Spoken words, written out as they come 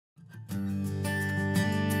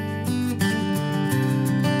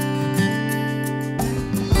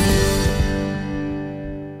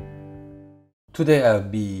Today I'll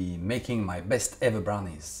be making my best ever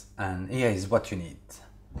brownies, and here is what you need.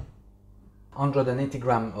 180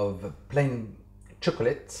 grams of plain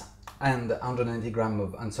chocolate and 180 grams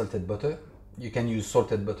of unsalted butter. You can use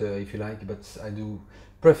salted butter if you like, but I do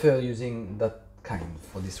prefer using that kind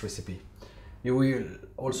for this recipe. You will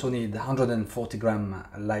also need 140 grams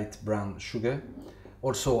light brown sugar,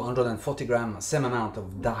 also 140 grams, same amount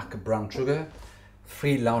of dark brown sugar,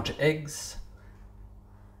 3 large eggs,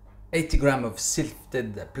 80 grams of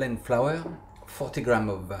sifted plain flour, 40 grams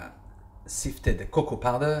of sifted cocoa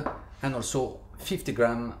powder, and also 50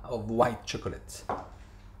 grams of white chocolate.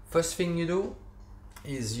 First thing you do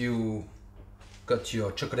is you got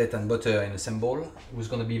your chocolate and butter in the same bowl, which is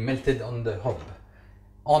going to be melted on the hob,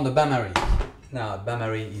 on the bain-marie. Now,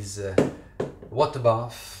 bain-marie is a water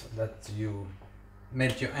bath that you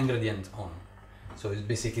melt your ingredient on. So it's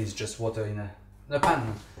basically just water in a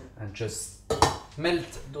pan, and just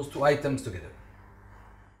melt those two items together.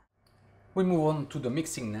 We move on to the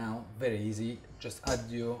mixing now. Very easy. Just add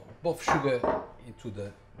your both sugar into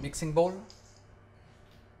the mixing bowl.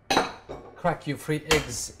 Crack your 3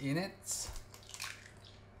 eggs in it.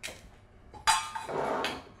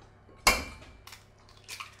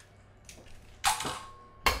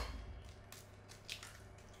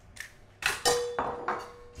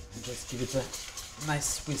 And just give it a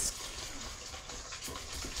nice whisk.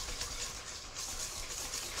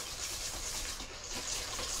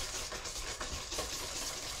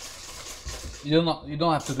 You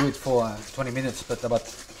don't have to do it for 20 minutes, but about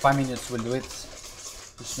 5 minutes will do it.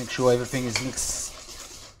 Just make sure everything is mixed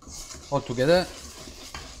all together.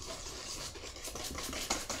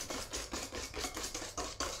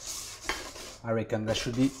 I reckon that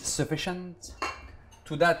should be sufficient.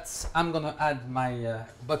 To that, I'm gonna add my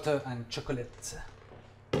butter and chocolate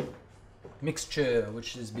mixture,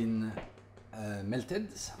 which has been melted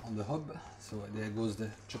on the hob. So there goes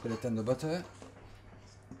the chocolate and the butter.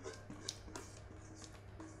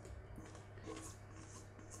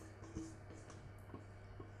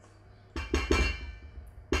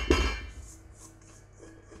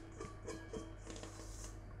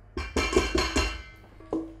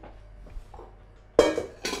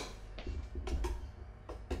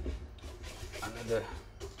 Another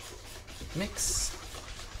mix.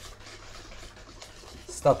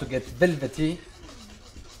 Start to get velvety,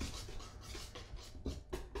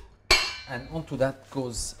 and onto that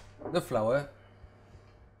goes the flour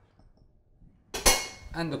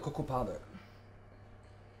and the cocoa powder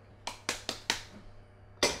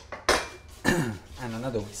and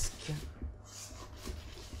another whisk.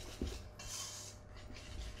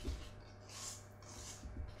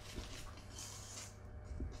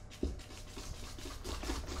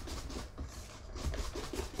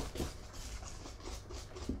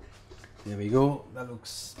 There we go, that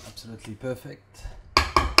looks absolutely perfect.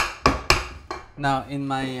 Now in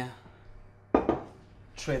my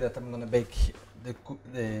tray that I'm gonna bake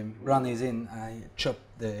the brownies in, I chop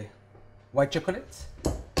the white chocolate.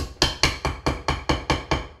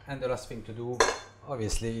 And the last thing to do,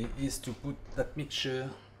 obviously, is to put that mixture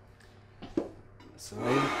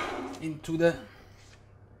into the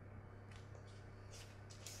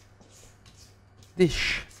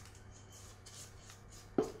dish.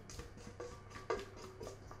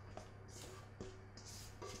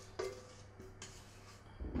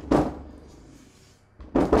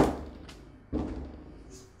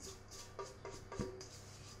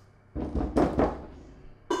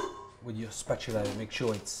 With your spatula, make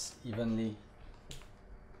sure it's evenly.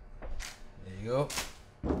 There you go.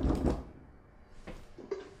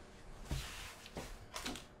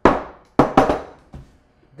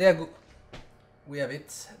 There go. We have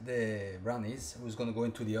it, the brownies. Who's going to go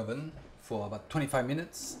into the oven for about 25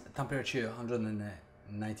 minutes, temperature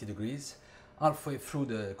 190 degrees. Halfway through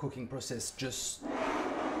the cooking process, just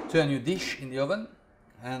turn your dish in the oven,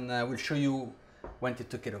 and I will show you when to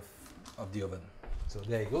take it off of the oven. So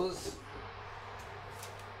there it goes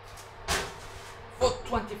for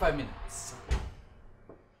 25 minutes.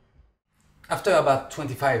 After about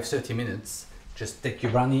 25-30 minutes, just take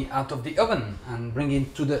your brownie out of the oven and bring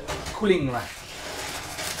it to the cooling rack.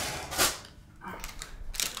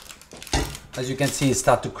 As you can see, it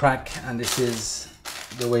starts to crack, and this is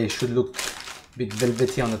the way it should look. A bit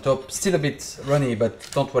velvety on the top, still a bit runny, but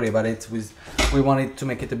don't worry about it. We want it to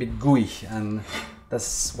make it a bit gooey, and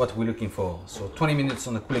that's what we're looking for. So 20 minutes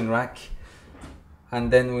on the cooling rack, and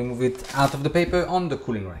then we move it out of the paper on the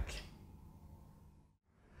cooling rack.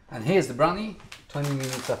 And here's the brownie, 20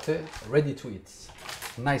 minutes after, ready to eat.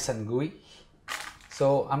 Nice and gooey.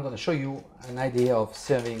 So I'm going to show you an idea of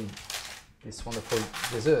serving this wonderful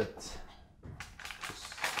dessert.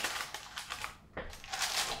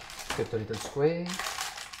 cut a little square.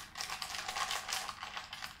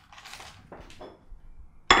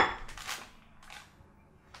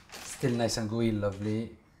 Still nice and gooey, lovely.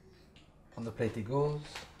 On the plate it goes.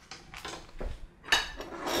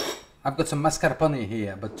 I've got some mascarpone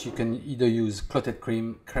here, but you can either use clotted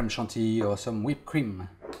cream, creme chantilly, or some whipped cream.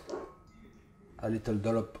 A little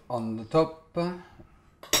dollop on the top.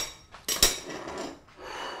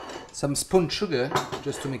 Some spoon sugar,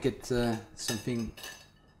 just to make it something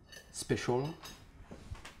special.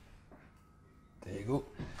 There you go.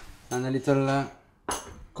 And a little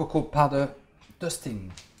cocoa powder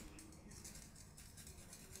dusting.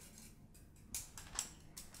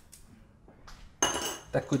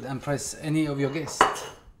 That could impress any of your guests.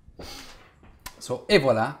 So, et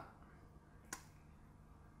voilà,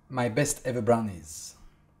 my best ever brownies.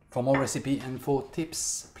 For more recipe and for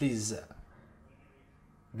tips, please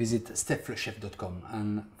visit stepflechef.com,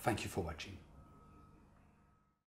 and thank you for watching.